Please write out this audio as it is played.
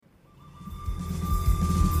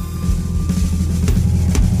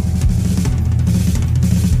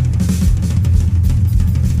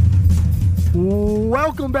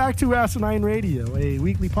Welcome back to Asinine Radio, a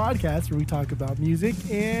weekly podcast where we talk about music,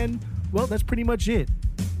 and, well, that's pretty much it.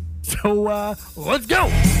 So, let's go!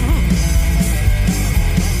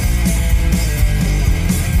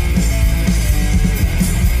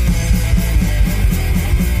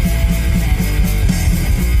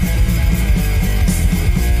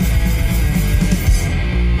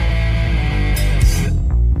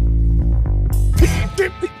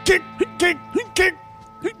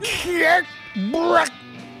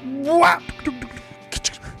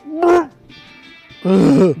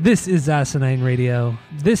 This is Asinine Radio.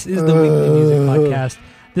 This is the weekly music podcast.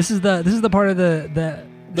 This is the part of the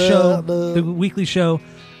show, the weekly show,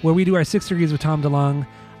 where we do our 6 degrees with Tom DeLonge.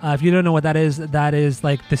 If you don't know what that is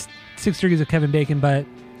like the 6 degrees of Kevin Bacon, but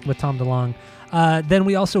with Tom DeLonge. Then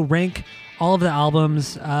we also rank all of the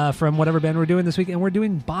albums from whatever band we're doing this week, and we're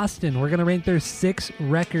doing Boston. We're going to rank their 6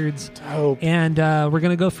 records. Dope. And we're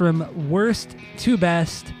going to go from worst to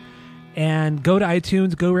best. And go to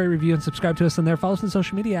iTunes, go rate, review, and subscribe to us on there. Follow us on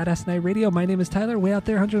social media at Asinine Radio. My name is Tyler. Way out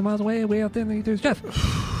there, hundreds of miles away. Way out there in the ether is Jeff.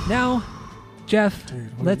 Now, Jeff,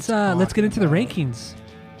 let's get into the rankings.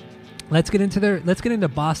 Let's get into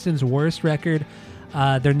Boston's worst record.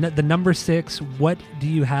 They're the number 6. What do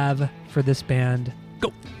you have for this band?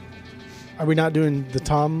 Go. Are we not doing the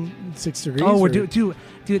Tom 6 degrees? Oh, we're doing.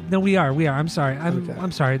 No, we are. I'm sorry.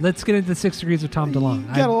 I'm sorry. Let's get into the 6 degrees of Tom DeLonge.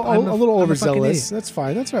 You got a little overzealous. That's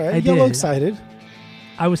fine. That's all right. You got a little excited.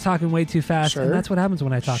 I was talking way too fast, Sure. and that's what happens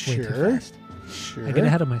when I talk way too fast. Sure. I get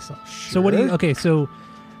ahead of myself. Sure. So what do you? Okay, so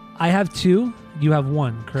I have 2. You have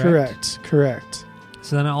 1. Correct.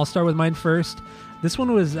 So then I'll start with mine first. This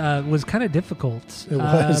one was kind of difficult. It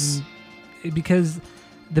was because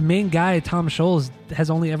the main guy, Tom Scholz, has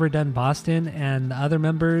only ever done Boston, and the other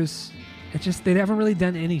members, they haven't really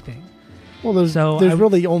done anything. Well, there's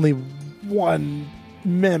really only one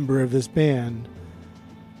member of this band.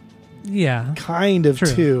 Yeah. Kind of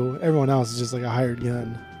True. 2. Everyone else is just like a hired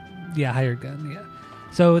gun. Yeah, hired gun, yeah.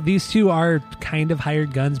 So these 2 are kind of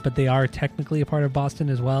hired guns, but they are technically a part of Boston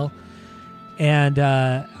as well. And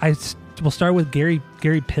we'll start with Gary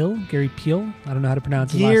Peel. I don't know how to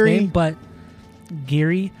pronounce his last name, but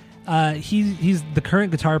Gary. He's the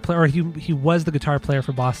current guitar player, or he was the guitar player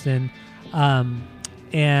for Boston.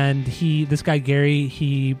 And this guy Gary,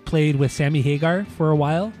 he played with Sammy Hagar for a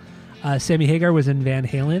while. Sammy Hagar was in Van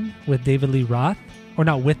Halen with David Lee Roth, or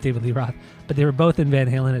not with David Lee Roth, but they were both in Van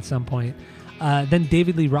Halen at some point. Then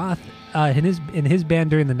David Lee Roth, in his band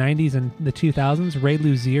during the 90s and the 2000s, Ray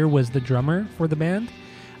Luzier was the drummer for the band.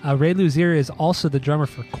 Ray Luzier is also the drummer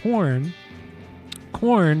for Korn.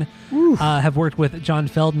 Korn have worked with John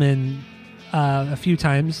Feldman a few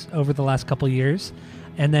times over the last couple years.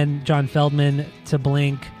 And then John Feldman to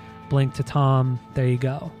Blink to Tom. There you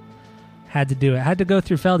go. Had to do it. Had to go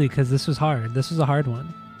through Feldy because this was hard. This was a hard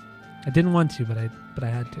one. I didn't want to, but I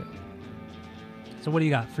had to. So what do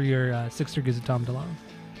you got for your 6 degrees of Tom DeLonge?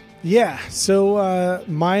 Yeah, so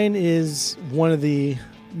mine is one of the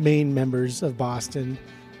main members of Boston,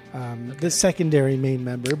 the secondary main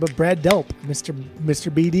member, but Brad Delp, Mr.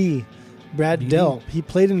 BD. Brad Delp. He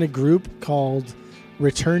played in a group called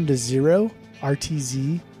Return to Zero,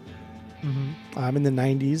 RTZ, in the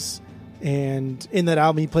 90s. And in that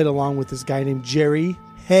album, he played along with this guy named Jerry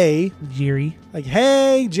Hay. Like,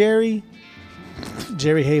 hey, Jerry.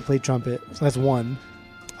 Jerry Hay played trumpet, so that's 1.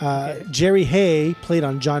 Jerry Hay played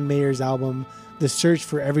on John Mayer's album, The Search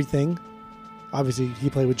for Everything. Obviously,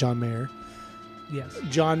 he played with John Mayer. Yes.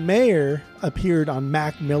 John Mayer appeared on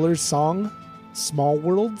Mac Miller's song, Small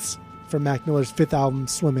Worlds, from Mac Miller's 5th album,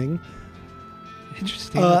 Swimming.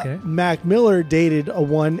 Interesting, okay. Mac Miller dated a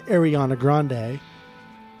one Ariana Grande.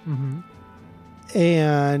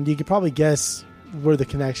 And you could probably guess where the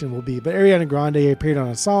connection will be. But Ariana Grande appeared on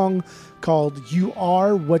a song called You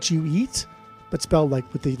Are What You Eat, but spelled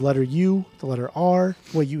like with the letter U, the letter R,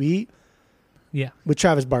 what you eat. Yeah. With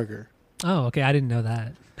Travis Barker. Oh, okay. I didn't know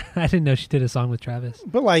that. I didn't know she did a song with Travis.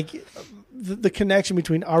 But like the connection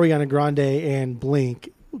between Ariana Grande and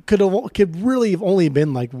Blink could really have only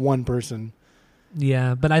been like one person.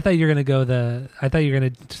 Yeah, but I thought you were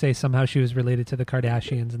gonna say somehow she was related to the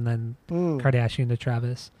Kardashians and then Kardashian to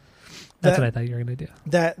Travis. That's what I thought you were gonna do.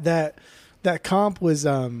 That comp was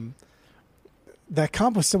some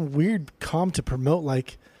weird comp to promote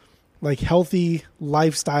like healthy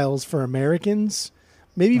lifestyles for Americans,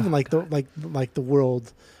 maybe even the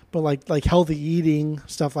world, but like healthy eating,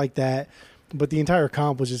 stuff like that. But the entire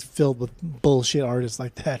comp was just filled with bullshit artists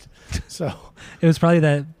like that. So it was probably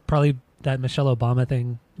that Michelle Obama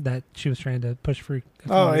thing that she was trying to push for.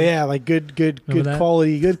 Oh yeah, like good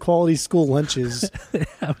quality school lunches.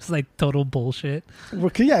 That was like total bullshit.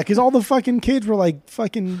 Well, yeah, because all the fucking kids were like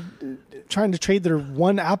fucking trying to trade their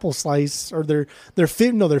one apple slice or their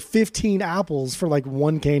 15 apples for like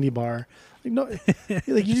one candy bar. Like, no,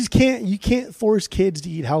 like you can't force kids to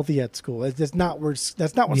eat healthy at school. That's not what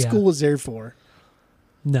school is there for.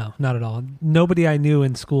 No, not at all. Nobody I knew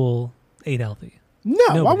in school ate healthy.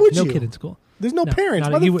 No, why would you? No kid in school. There's no parents.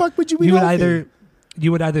 Why the fuck would you eat healthy?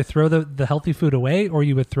 You would either throw the healthy food away or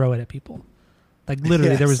you would throw it at people. Like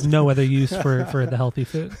literally, there was no other use for the healthy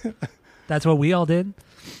food. That's what we all did.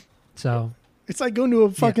 So it's like going to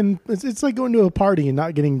a fucking. Yeah. It's like going to a party and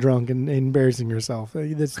not getting drunk and embarrassing yourself.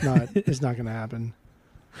 That's not. It's not going to happen.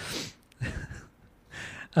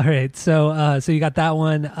 All right, so you got that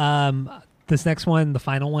one. This next one, the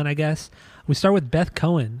final one, I guess. We start with Beth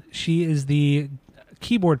Cohen. She is the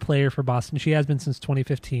keyboard player for Boston. She has been since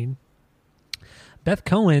 2015. Beth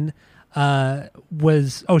Cohen she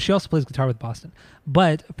also plays guitar with Boston.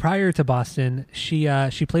 But prior to Boston, she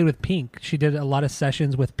played with Pink. She did a lot of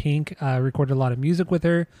sessions with Pink, recorded a lot of music with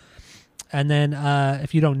her. And then,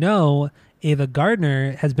 if you don't know, Ava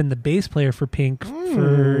Gardner has been the bass player for Pink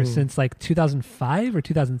since like 2005 or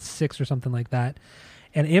 2006 or something like that.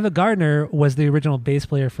 And Ava Gardner was the original bass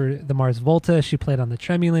player for the Mars Volta. She played on the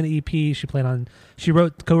Tremulin EP. She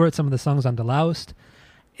co-wrote some of the songs on Deloused.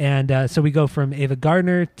 And so we go from Ava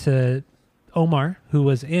Gardner to Omar, who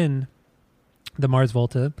was in the Mars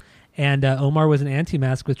Volta. And Omar was an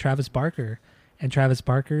anti-mask with Travis Barker. And Travis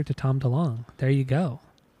Barker to Tom DeLonge. There you go.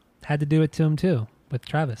 Had to do it to him too, with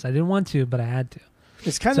Travis. I didn't want to, but I had to. I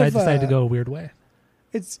decided to go a weird way.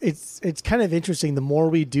 It's kind of interesting. The more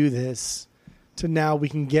we do this, to now we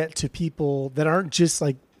can get to people that aren't just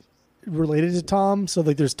like related to Tom. So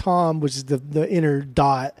like there's Tom, which is the inner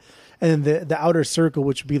dot, and then the outer circle,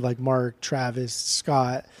 which would be like Mark, Travis,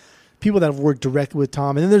 Scott, people that have worked directly with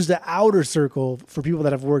Tom. And then there's the outer circle for people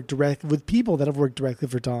that have worked directly with people that have worked directly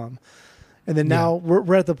for Tom. And then now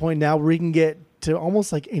we're at the point now where we can get to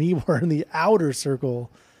almost like anywhere in the outer circle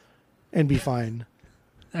and be fine.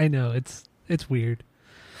 I know it's weird.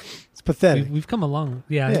 It's pathetic. We've come along.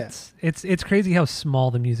 Yeah. It's crazy how small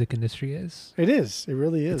the music industry is. It is. It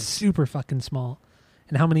really is. It's super fucking small.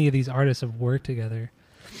 And how many of these artists have worked together?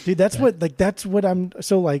 Dude, that's what I'm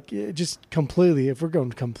so like just completely, if we're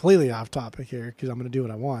going completely off topic here, because I'm going to do what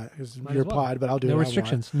I want. It's your pod, but I'll do what I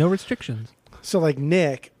want. No restrictions. So like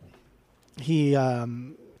Nick, he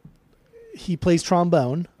plays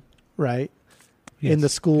trombone, right? Yes, in the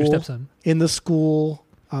school, your stepson. In the school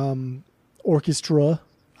orchestra,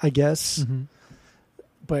 I guess. Mm-hmm.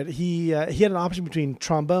 But he had an option between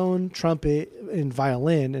trombone, trumpet, and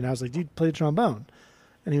violin, and I was like, dude, play the trombone.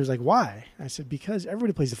 And he was like, why? I said, because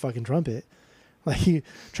everybody plays the fucking trumpet. Like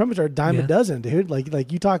trumpets are a dime a dozen, dude.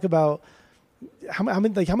 Like you talk about how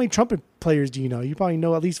many trumpet players do you know? You probably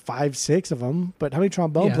know at least 5, 6 of them. But how many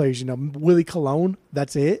trombone players you know? Willie Colon.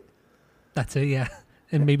 That's it. That's it. Yeah,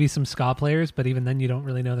 and maybe some ska players, but even then, you don't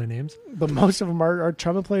really know their names. But most of them are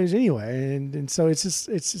trumpet players anyway, and so it's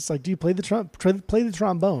just like, do you play play the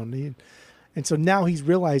trombone? And so now he's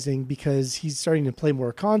realizing, because he's starting to play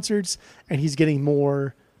more concerts and he's getting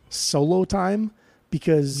more solo time,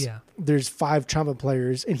 because there's 5 trumpet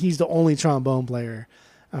players and he's the only trombone player.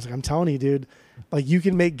 I was like, I'm telling you, dude, like you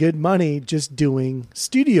can make good money just doing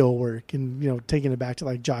studio work, and taking it back to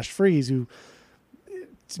like Josh Freese, who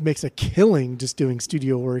makes a killing just doing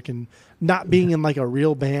studio work and not being in like a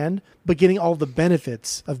real band, but getting all the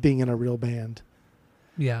benefits of being in a real band.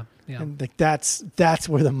 Yeah. Yeah. And like that's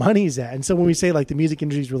where the money's at. And so when we say like the music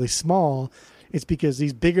industry is really small, it's because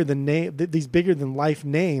these bigger than life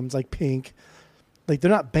names like Pink, like they're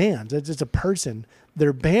not bands. It's just a person.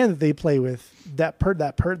 Their band that they play with,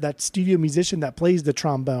 that studio musician that plays the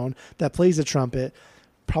trombone, that plays the trumpet,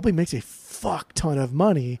 probably makes a fuck ton of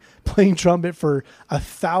money playing trumpet for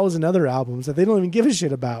 1,000 other albums that they don't even give a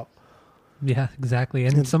shit about. Yeah, exactly.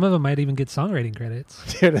 And some of them might even get songwriting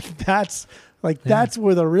credits. Dude, that's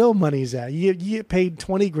where the real money's at. You get paid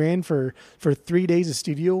 $20,000 for 3 days of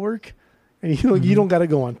studio work, and you don't got to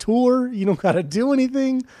go on tour. You don't got to do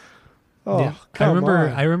anything. Oh, yeah. Come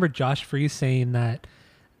on. I remember Josh Freese saying that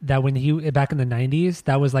when he back in the 90s,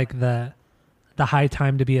 that was like the high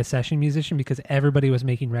time to be a session musician, because everybody was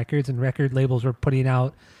making records and record labels were putting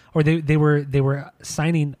out, or they were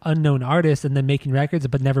signing unknown artists and then making records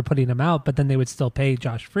but never putting them out, but then they would still pay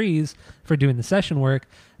Josh Freese for doing the session work.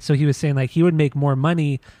 So he was saying like he would make more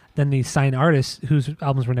money than these signed artists whose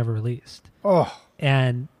albums were never released. Oh.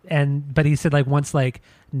 But he said like once like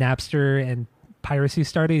Napster and piracy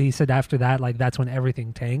started, he said after that, like that's when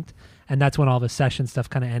everything tanked. and that's when all the session stuff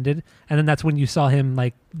kind of ended. And then that's when you saw him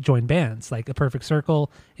like join bands like A Perfect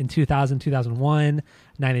Circle in 2000, 2001,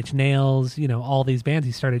 Nine Inch Nails, all these bands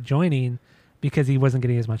he started joining because he wasn't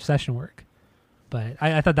getting as much session work. But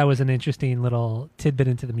I thought that was an interesting little tidbit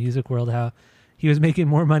into the music world, how he was making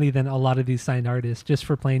more money than a lot of these signed artists just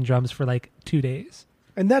for playing drums for like 2 days.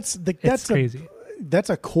 And that's crazy.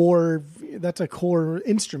 That's a core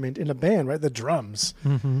instrument in a band, right? The drums.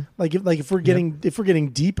 Mm-hmm. If we're getting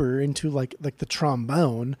deeper into like the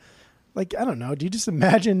trombone, like, I don't know, do you just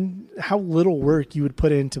imagine how little work you would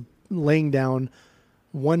put into laying down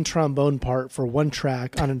one trombone part for one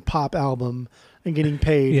track on a pop album and getting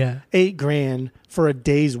paid $8,000 for a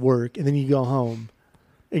day's work, and then you go home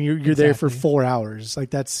and you're there for 4 hours.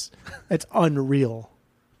 Like that's unreal.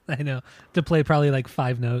 I know, to play probably like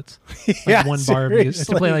 5 notes, Yeah, one bar of music,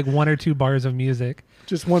 to play like 1 or 2 bars of music.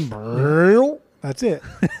 Just one. That's it.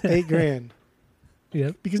 $8,000.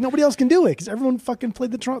 Yep. Because nobody else can do it. Because everyone fucking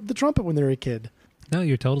played the trumpet when they were a kid. No,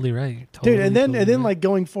 you're totally right. Dude, and then like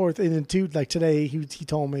going forth into like today, he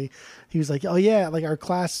told me, he was like, oh yeah, like our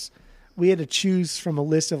class, we had to choose from a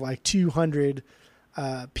list of like 200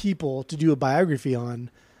 people to do a biography on.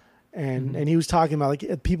 And he was talking about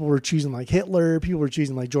like people were choosing like Hitler, people were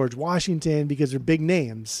choosing like George Washington because they're big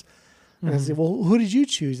names. And I said, well, who did you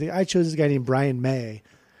choose? I chose this guy named Brian May.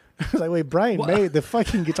 I was like, wait, Brian May, the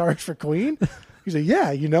fucking guitarist for Queen? He's like,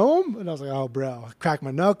 yeah, you know him? And I was like, oh, bro, I cracked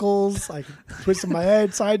my knuckles, like twisting my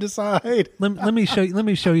head side to side. Let me show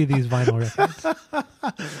you these vinyl records.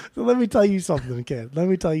 So let me tell you something, kid. Let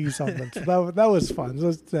me tell you something. So that was fun. That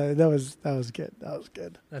was good. That was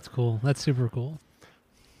good. That's cool. That's super cool.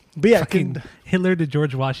 But yeah, fucking Hitler to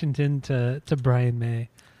George Washington to Brian May.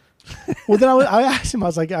 Well, then I asked him. I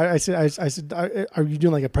was like, I said, are you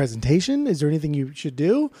doing like a presentation? Is there anything you should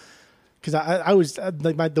do? Because I was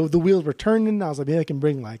like the wheels were turning. I was like, maybe I can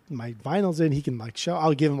bring like my vinyls in. He can like show.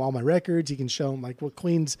 I'll give him all my records. He can show him like what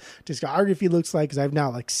Queen's discography looks like. Because I have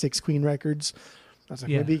now like 6 Queen records. I was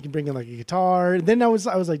like, maybe he can bring in like a guitar. And then I was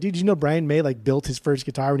like, dude, you know Brian May like built his first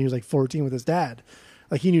guitar when he was like 14 with his dad.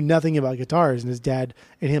 Like he knew nothing about guitars, and his dad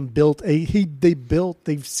and him built they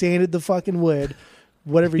sanded the fucking wood,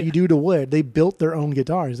 whatever you do to wood. They built their own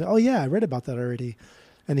guitars. Like, oh yeah, I read about that already.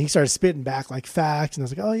 And he started spitting back like facts, and I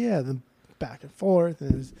was like, oh yeah, then back and forth,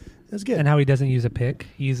 and it was good. And how he doesn't use a pick,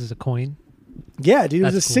 he uses a coin. Yeah, dude, it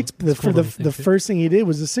was a cool. six. The first thing he did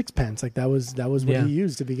was a sixpence. Like that was what he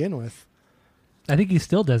used to begin with. I think he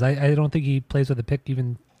still does. I don't think he plays with a pick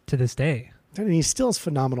even to this day. And he still has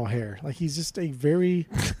phenomenal hair. Like he's just a very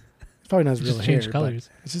probably not his real hair. Changed colors.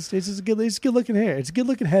 It's just a good looking hair. It's a good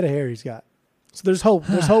looking head of hair he's got. So there's hope.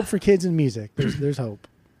 There's hope for kids in music. There's hope.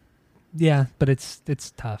 Yeah, but it's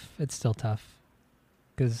tough. It's still tough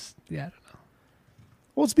because I don't know.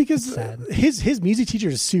 Well, it's because his music teacher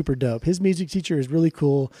is super dope. His music teacher is really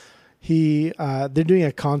cool. They're doing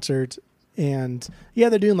a concert, and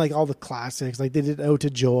they're doing like all the classics. Like they did "Ode to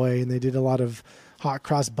Joy," and they did a lot of Hot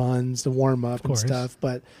Cross Buns to warm up and stuff.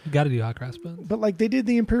 But you got to do Hot Cross Buns. But like they did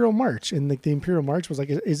the Imperial March, and like the Imperial March was like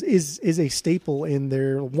is a staple in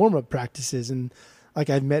their warm up practices. And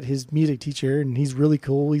like I've met his music teacher, and he's really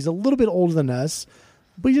cool. He's a little bit older than us,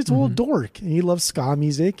 but he's just a little dork, and he loves ska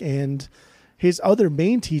music. And his other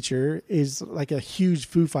main teacher is like a huge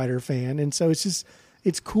Foo Fighter fan, and so it's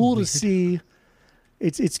cool to see.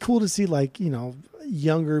 It's cool to see like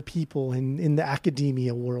younger people in the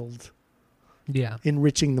academia world. Yeah.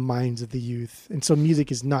 Enriching the minds of the youth. And so music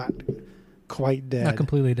is not quite dead. Not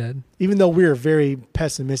completely dead. Even though we're very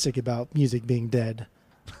pessimistic about music being dead.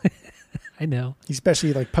 I know.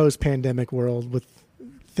 Especially like post-pandemic world with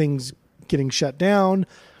things getting shut down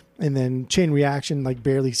and then Chain Reaction like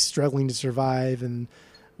barely struggling to survive, and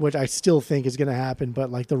which I still think is going to happen,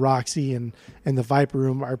 but like the Roxy and the Viper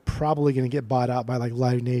Room are probably going to get bought out by like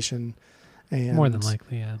Live Nation. And more than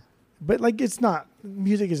likely, yeah. But like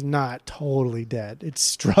music is not totally dead. It's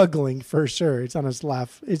struggling for sure. It's on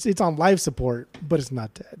it's on life support, but it's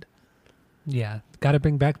not dead. Yeah. Got to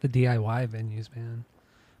bring back the DIY venues, man.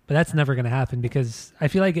 But that's never going to happen because I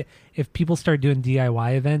feel like if people start doing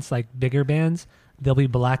DIY events like bigger bands, they'll be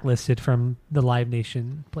blacklisted from the Live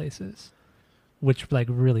Nation places, which like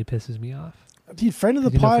really pisses me off. Dude, friend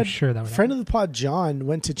of the pod, John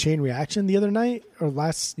went to Chain Reaction the other night or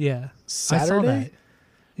last Saturday. I saw that.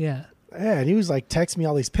 Yeah. Yeah, and he was like texting me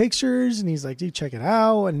all these pictures, and he's like, "Dude, check it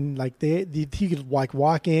out." And like he could like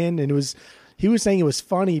walk in, and he was saying it was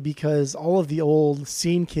funny because all of the old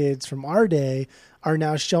scene kids from our day are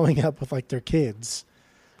now showing up with like their kids.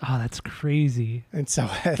 Oh, that's crazy. And so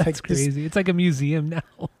that's crazy. It's like a museum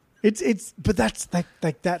now. But that's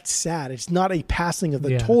like that's sad. It's not a passing of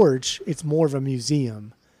the torch. It's more of a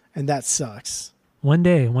museum, and that sucks. One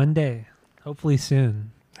day, hopefully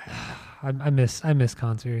soon. I miss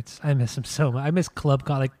concerts. I miss them so much. I miss club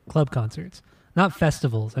concerts, not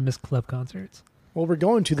festivals. I miss club concerts. Well, we're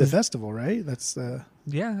going to the festival, right? That's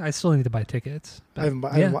Yeah, I still need to buy tickets. I haven't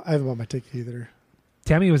bought my ticket either.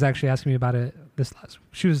 Tammy was actually asking me about it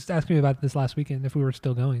She was asking me about it this last weekend if we were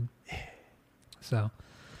still going. So,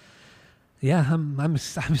 yeah, I'm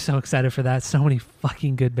so excited for that. So many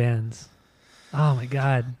fucking good bands. Oh my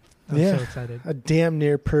god, I'm so excited. A damn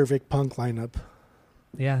near perfect punk lineup.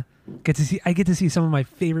 Yeah, I get to see some of my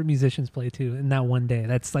favorite musicians play too in that one day.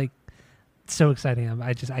 That's like so exciting.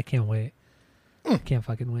 I can't wait. Can't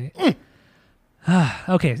fucking wait.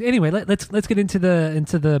 Okay. Anyway, let's get into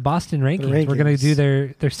the Boston rankings. We're gonna do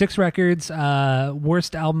their 6 records,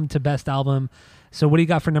 worst album to best album. So what do you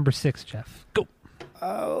got for number 6, Jeff? Go.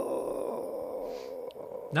 Oh,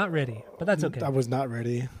 not ready, but that's okay. I was not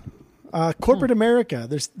ready. Corporate America.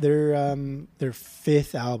 Their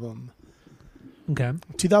 5th album. Okay.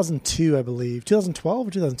 2002, I believe. 2012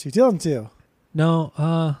 or 2002? 2002. No,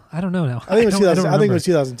 I don't know now. I think it was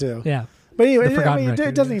 2002. Yeah. But anyway,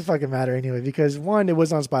 it doesn't even fucking matter anyway, because 1, it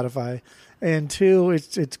was on Spotify, and 2,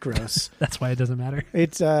 it's gross. That's why it doesn't matter.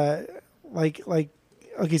 It's okay.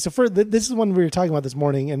 So this is the one we were talking about this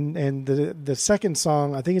morning, and the second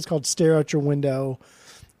song, I think it's called "Stare Out Your Window."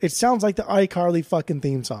 It sounds like the iCarly fucking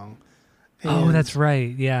theme song. Oh, that's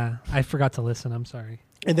right. Yeah, I forgot to listen. I'm sorry.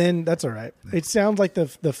 And then that's all right. It sounds like the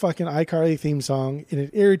fucking iCarly theme song, and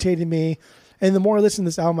it irritated me. And the more I listen to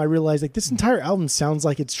this album, I realize like this entire album sounds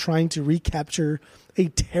like it's trying to recapture a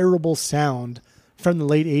terrible sound from the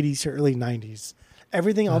late 80s to early 90s.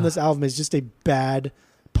 Everything on this album is just a bad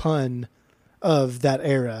pun of that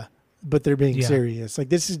era, but they're being serious. Like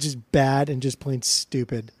this is just bad and just plain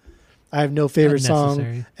stupid. I have no favorite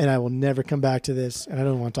song, and I will never come back to this, and I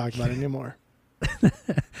don't want to talk about it anymore.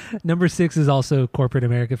 Number 6 is also Corporate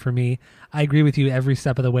America for me. I agree with you every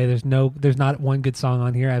step of the way. There's not one good song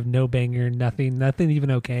on here. I have no banger, nothing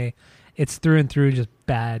even okay. It's through and through just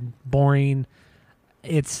bad, boring.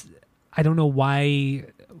 I don't know why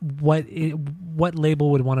what label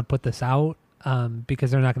would want to put this out because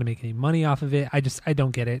they're not going to make any money off of it. I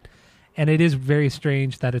don't get it. And it is very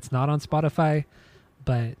strange that it's not on Spotify,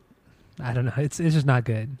 but I don't know. It's just not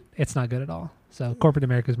good. It's not good at all. So Corporate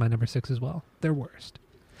America is my number 6 as well. They're worst.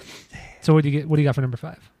 So what do you got for number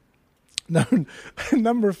 5? No,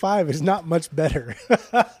 number 5 is not much better.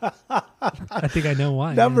 I think I know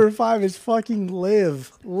why. Number 5 is fucking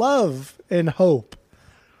Live, Love, and Hope.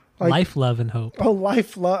 Like, Life, Love, and Hope. Oh,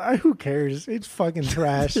 Life, Love. Who cares? It's fucking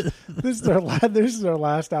trash. This is their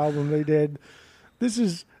last album they did.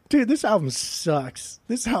 This album sucks.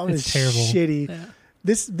 This album is terrible. Shitty. Yeah.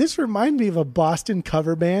 This reminds me of a Boston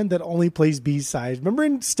cover band that only plays B-sides. Remember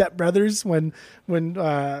in Step Brothers when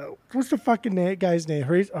what's the fucking guy's name?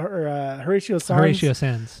 Horatio Sanz. Horatio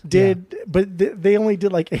Sanz did, but they only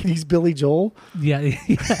did like 80s Billy Joel. Yeah.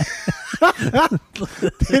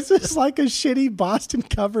 This is like a shitty Boston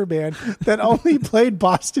cover band that only played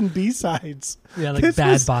Boston B-sides. Yeah, like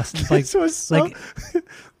bad Boston. This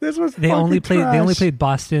was they only played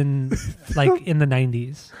Boston like in the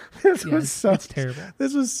 90s. It's terrible.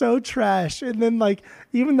 This was so trash. And then like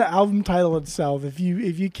even the album title itself, if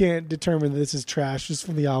you can't determine that this is trash just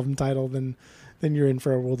from the album title, then you're in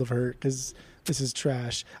for a world of hurt, because this is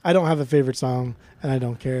trash. I don't have a favorite song, and I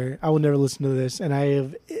don't care. I will never listen to this, and I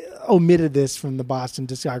have omitted this from the Boston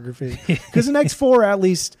discography because the next 4 are at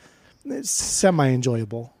least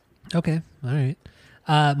semi-enjoyable. Okay, all right.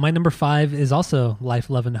 My number 5 is also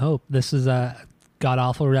Life, Love, and Hope. This is a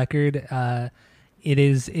god-awful record. It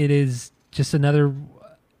is just another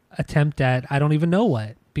attempt at I don't even know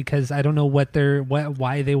what, because I don't know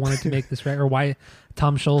why they wanted to make this record, or why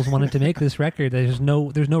Tom Scholz wanted to make this record. There's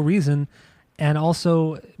no reason. And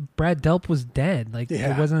also Brad Delp was dead. Like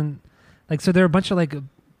it wasn't like, so there are a bunch of like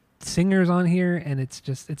singers on here, and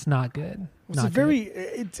it's not good.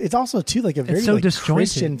 It's also too like a very so like disjointed.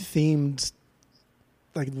 Christian themed,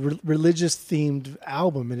 like religious themed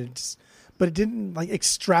album, and but it didn't like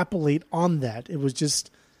extrapolate on that. It was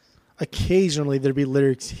just occasionally there'd be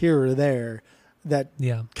lyrics here or there that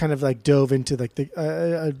kind of like dove into like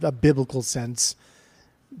a biblical sense,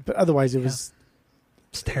 but otherwise it was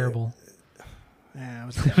terrible. Yeah,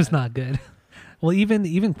 it was not good. Well,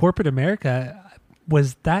 even Corporate America,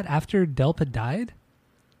 was that after Delp had died?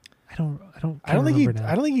 I don't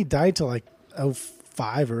think he died till like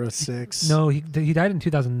 05 or 06. No, he died in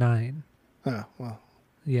 2009. Oh, well.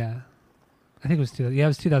 Yeah. I think it was it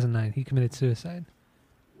was 2009. He committed suicide.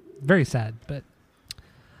 Very sad, but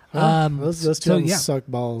those two suck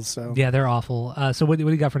balls. So yeah, they're awful. So what do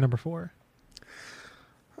you got for number 4?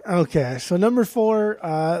 Okay, so number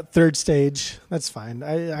 4, Third Stage. That's fine.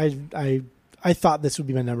 I thought this would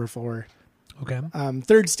be my number 4. Okay.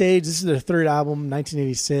 Third Stage. This is their third album,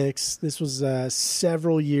 1986. This was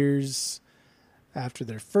several years after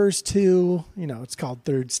their first two. You know, it's called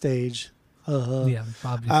Third Stage. Yeah,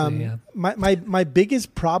 obviously. Yeah. My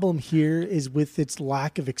biggest problem here is with its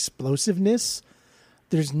lack of explosiveness.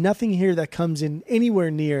 There's nothing here that comes in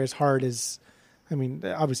anywhere near as hard as, I mean,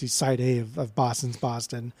 obviously side A of Boston's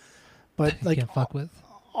Boston, but like can't fuck with.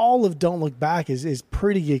 all of Don't Look Back is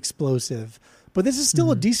pretty explosive. But this is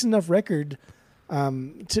still a decent enough record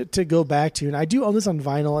to go back to, and I do own this on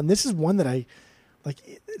vinyl. And this is one that I like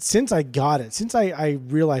since I got it, since I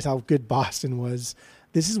realized how good Boston was.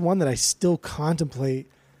 This is one that I still contemplate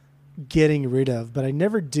getting rid of, but I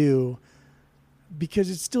never do because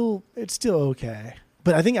it's still okay.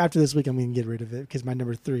 But I think after this week I'm going to get rid of it because my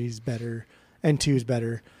number 3 is better and 2 is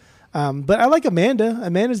better. But I like Amanda.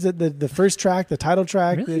 Amanda's the first track, the title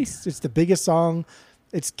track. Really? It's the biggest song.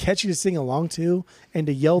 It's catchy to sing along to and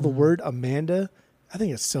to yell the word Amanda. I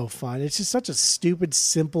think it's so fun. It's just such a stupid,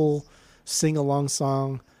 simple sing-along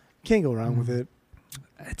song. Can't go wrong with it.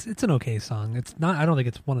 It's an okay song. It's not. I don't think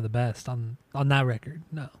it's one of the best on that record.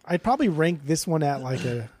 No. I'd probably rank this one at like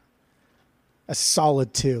a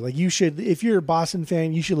solid 2. Like you should, if you're a Boston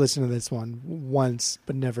fan, you should listen to this one once,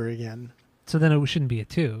 but never again. So then it shouldn't be a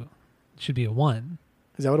 2. It should be a 1.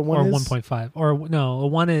 Is that what a 1 is? Or 1.5. Or no, a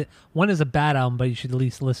 1 is a bad album, but you should at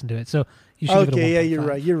least listen to it. So you should give it a 1.5. Okay, yeah,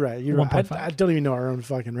 you're right. 1.5. I don't even know our own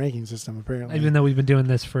fucking ranking system, apparently. Even though we've been doing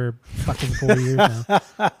this for fucking 4 years now.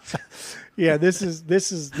 Yeah, this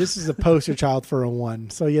is a poster child for a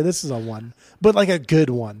 1. So yeah, this is a 1, but like a good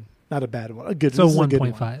one, not a bad one. A good. So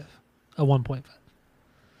 1.5. A 1.5.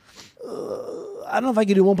 I don't know if I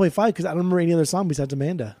can do 1.5 because I don't remember any other song besides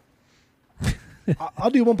Amanda. I'll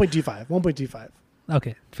do 1.25. 1.25.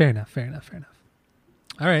 Okay, fair enough.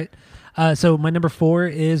 All right. So my number 4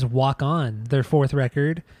 is Walk On, their 4th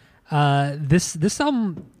record. This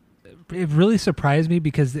album, it really surprised me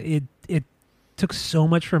because it took so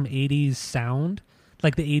much from 80s sound,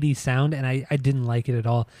 like the 80s sound, and I didn't like it at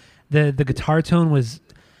all. The guitar tone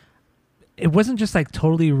it wasn't just like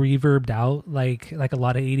totally reverbed out like a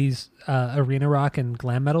lot of 80s arena rock and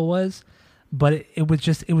glam metal was, but it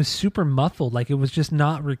was super muffled. Like it was just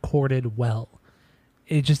not recorded well.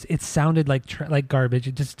 It sounded like garbage.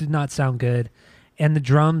 It just did not sound good. And the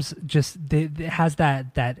drums it has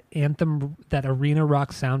that anthem, that arena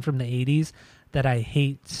rock sound from the 80s that I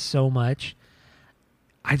hate so much.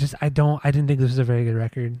 I didn't think this was a very good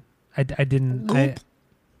record. I didn't. Nope.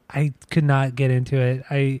 I could not get into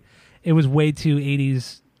it. It was way too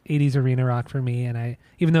 80s arena rock for me, and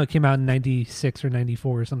even though it came out in 96 or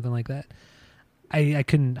 94 or something like that, I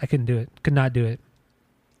couldn't do it. Could not do it.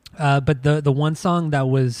 But the one song that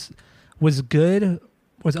was good,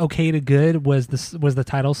 was okay to good, was the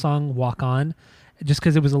title song, Walk On, just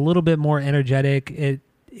because it was a little bit more energetic.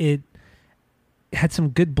 It had some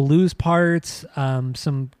good blues parts,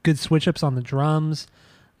 some good switch ups on the drums,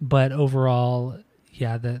 but overall,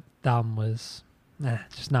 yeah, the album was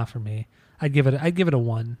just not for me. I'd give it a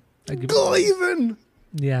 1. Even.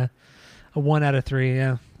 Yeah, a 1 out of 3.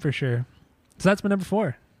 Yeah, for sure. So that's my number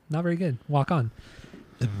 4. Not very good. Walk On.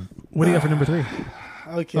 What do you have for number 3?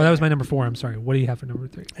 Okay. Oh, that was my number 4. I'm sorry. What do you have for number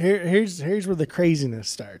 3? Here's where the craziness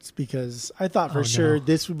starts, because I thought for sure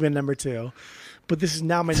this would be number 2, but this is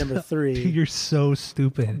now my number 3. You're so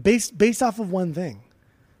stupid. Based off of one thing.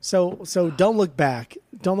 So Don't Look Back.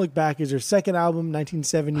 Don't Look Back is their second album,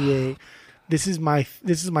 1978. This is my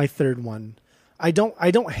third one. I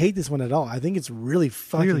don't hate this one at all. I think it's really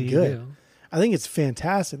fucking Clearly good. do. I think it's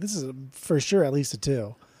fantastic. This is for sure at least a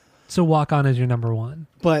 2. So Walk On is your number 1.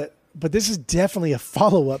 But this is definitely a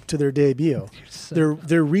follow-up to their debut. They're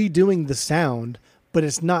redoing the sound, but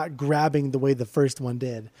it's not grabbing the way the first one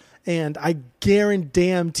did. And I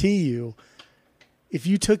guarantee you, if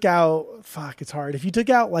you took out it's hard. If you took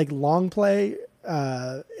out like Long Play,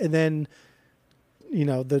 and then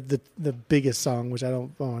the biggest song, which I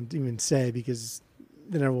don't want to even say because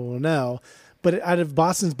then everyone will know. But out of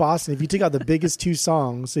Boston's Boston, if you took out the biggest 2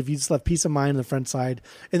 songs, if you just left Peace of Mind on the front side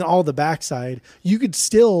and all the back side, you could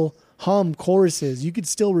still hum choruses. You could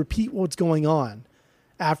still repeat what's going on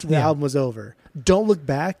after the album was over. Don't Look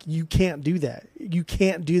Back. You can't do that. You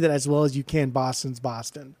can't do that as well as you can Boston's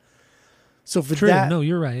Boston. So for that, no,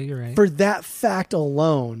 you're right. You're right. For that fact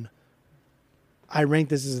alone, I rank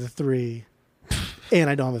this as a 3, and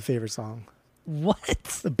I don't have a favorite song.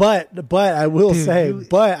 What? But I will say.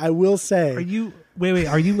 Are you wait?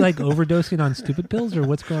 Are you like overdosing on stupid pills, or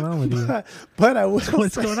what's going on with you? But I will.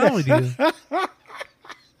 What's going on with you?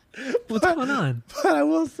 What's going on? But I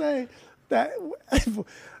will say that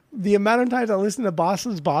the amount of times I listened to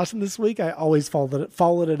Boston's Boston this week, I always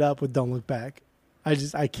followed it up with Don't Look Back.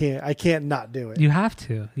 I can't not do it. You have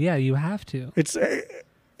to. Yeah, you have to.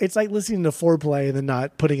 It's like listening to Foreplay and then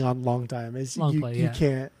not putting on Long Time. You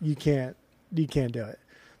can't do it.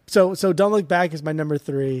 So Don't Look Back is my number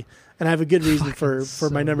 3, and I have a good reason for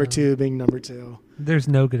my number 2 being number 2. There's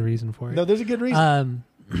no good reason for it. No, there's a good reason.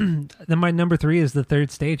 Then my number 3 is the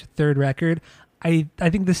Third Stage, third record. I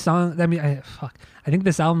think this song. I think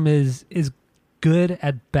this album is good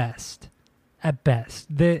at best. At best,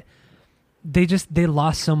 they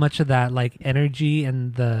lost so much of that like energy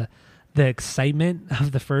and the excitement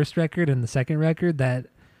of the first record and the second record that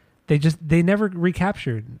they never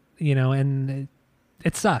recaptured. And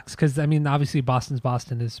it sucks because obviously Boston's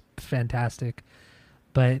Boston is fantastic,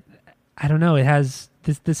 but I don't know. It has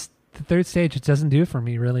the Third Stage. It doesn't do it for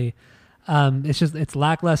me really. It's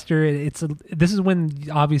lackluster. This is when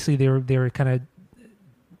obviously they were kind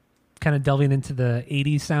of delving into the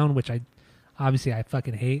 80s sound, which I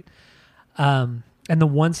fucking hate. And the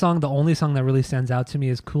only song that really stands out to me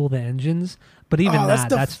is Cool the Engines. But even that's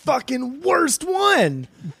the fucking worst one.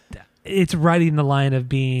 It's right in the line of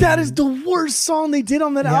being. That is the worst song they did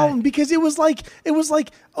on that album because it was like,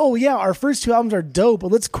 oh yeah, our first 2 albums are dope,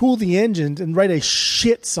 but let's cool the engines and write a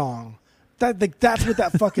shit song. That's what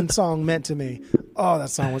that fucking song meant to me. Oh, that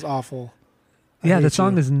song was awful. The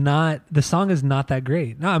song is not that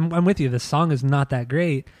great. No, I'm with you. The song is not that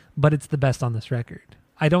great, but it's the best on this record.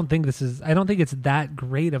 I don't think it's that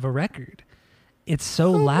great of a record. It's so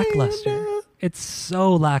lackluster. It's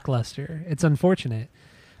so lackluster. It's unfortunate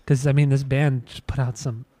because this band just put out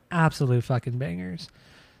some absolute fucking bangers.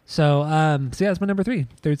 So that's my number 3,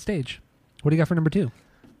 Third Stage. What do you got for number 2?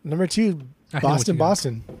 Number 2,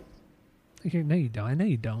 Boston. No, you don't. I know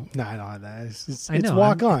you don't. No, I don't have that. It's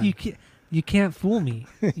Walk On. You can't fool me.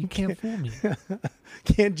 You can't fool me.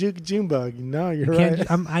 Can't juke a Junebug. No, you're right.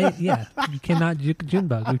 You cannot juke a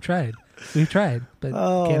Junebug. We've tried, but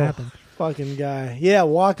can't happen. Fucking guy. Yeah,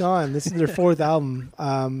 Walk On. This is their 4th album.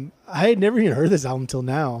 I had never even heard this album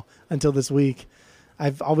until this week.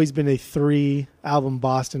 I've always been a 3-album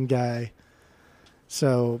Boston guy.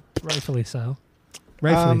 So rightfully so.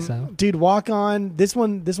 Dude, Walk On. This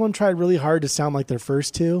one tried really hard to sound like their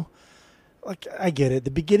first 2. Like, I get it. The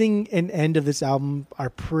beginning and end of this album are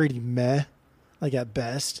pretty meh, like at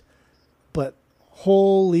best. But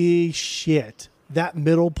holy shit, that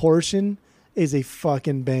middle portion is a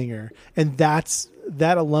fucking banger, and that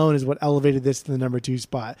alone is what elevated this to the number 2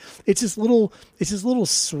 spot. It's just little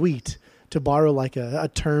sweet, to borrow like a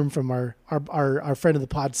term from our friend of the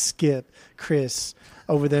pod, Skip, Chris,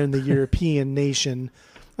 over there in the European nation.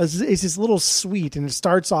 It's just little sweet, and it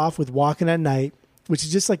starts off with Walking at Night, which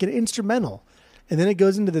is just like an instrumental. And then it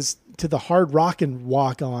goes into the hard rock and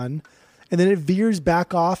Walk On. And then it veers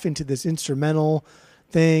back off into this instrumental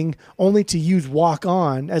thing, only to use Walk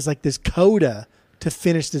On as like this coda to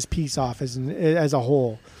finish this piece off as a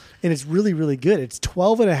whole. And it's really, really good. It's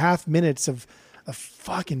 12 and a half minutes of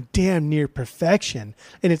fucking damn near perfection.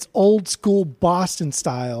 And it's old school Boston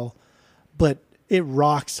style, but it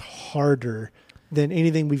rocks harder than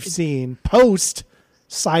anything we've seen post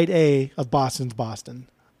Side A of Boston's Boston.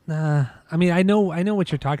 I know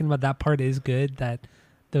what you're talking about. That part is good. That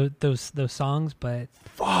those songs, but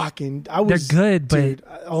fucking, they're good. Dude,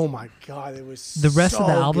 but oh my god, it was the rest so of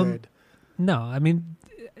the album. Good. No,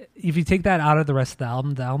 if you take that out of the rest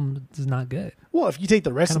of the album is not good. Well, if you take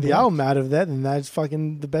the rest of the album out of that, then that's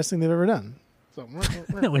fucking the best thing they've ever done. So,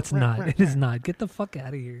 no, it's not. It is not. Get the fuck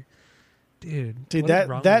out of here. Dude,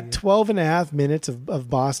 that 12 and a half minutes of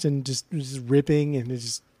Boston just ripping and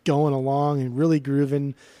just going along and really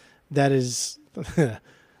grooving, that's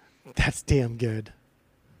damn good.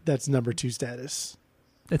 That's number 2 status.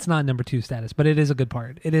 It's not number 2 status, but it is a good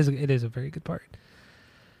part. It is a very good part.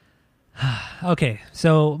 Okay,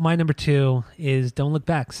 so my number 2 is Don't Look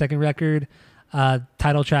Back, second record.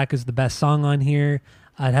 Title track is the best song on here.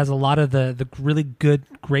 It has a lot of the really good,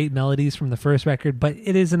 great melodies from the first record, but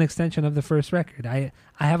it is an extension of the first record. I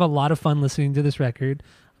have a lot of fun listening to this record.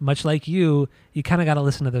 Much like you kind of got to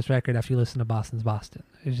listen to this record after you listen to Boston's Boston.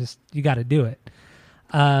 It's just, you got to do it.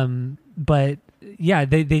 But yeah,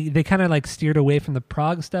 they kind of like steered away from the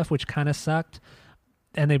prog stuff, which kind of sucked.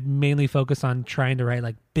 And they mainly focused on trying to write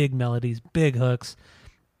like big melodies, big hooks.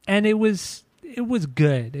 And it was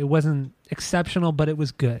good. It wasn't exceptional, but it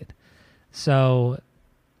was good. So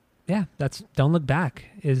yeah, that's Don't Look Back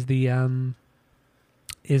is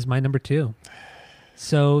my number 2.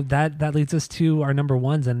 So that leads us to our number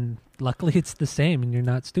 1s, and luckily it's the same, and you're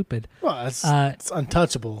not stupid. Well, it's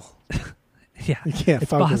untouchable. Yeah, You can't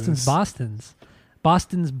it's fuck with Boston's us.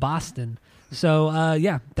 Boston's Boston. So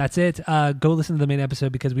yeah, that's it. Go listen to the main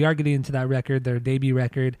episode because we are getting into that record, their debut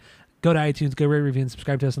record. Go to iTunes, go rate, review, and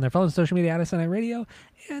subscribe to us on there. Follow us on social media at SNI Radio,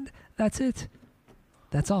 and that's it.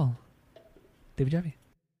 That's all. David Jeffy.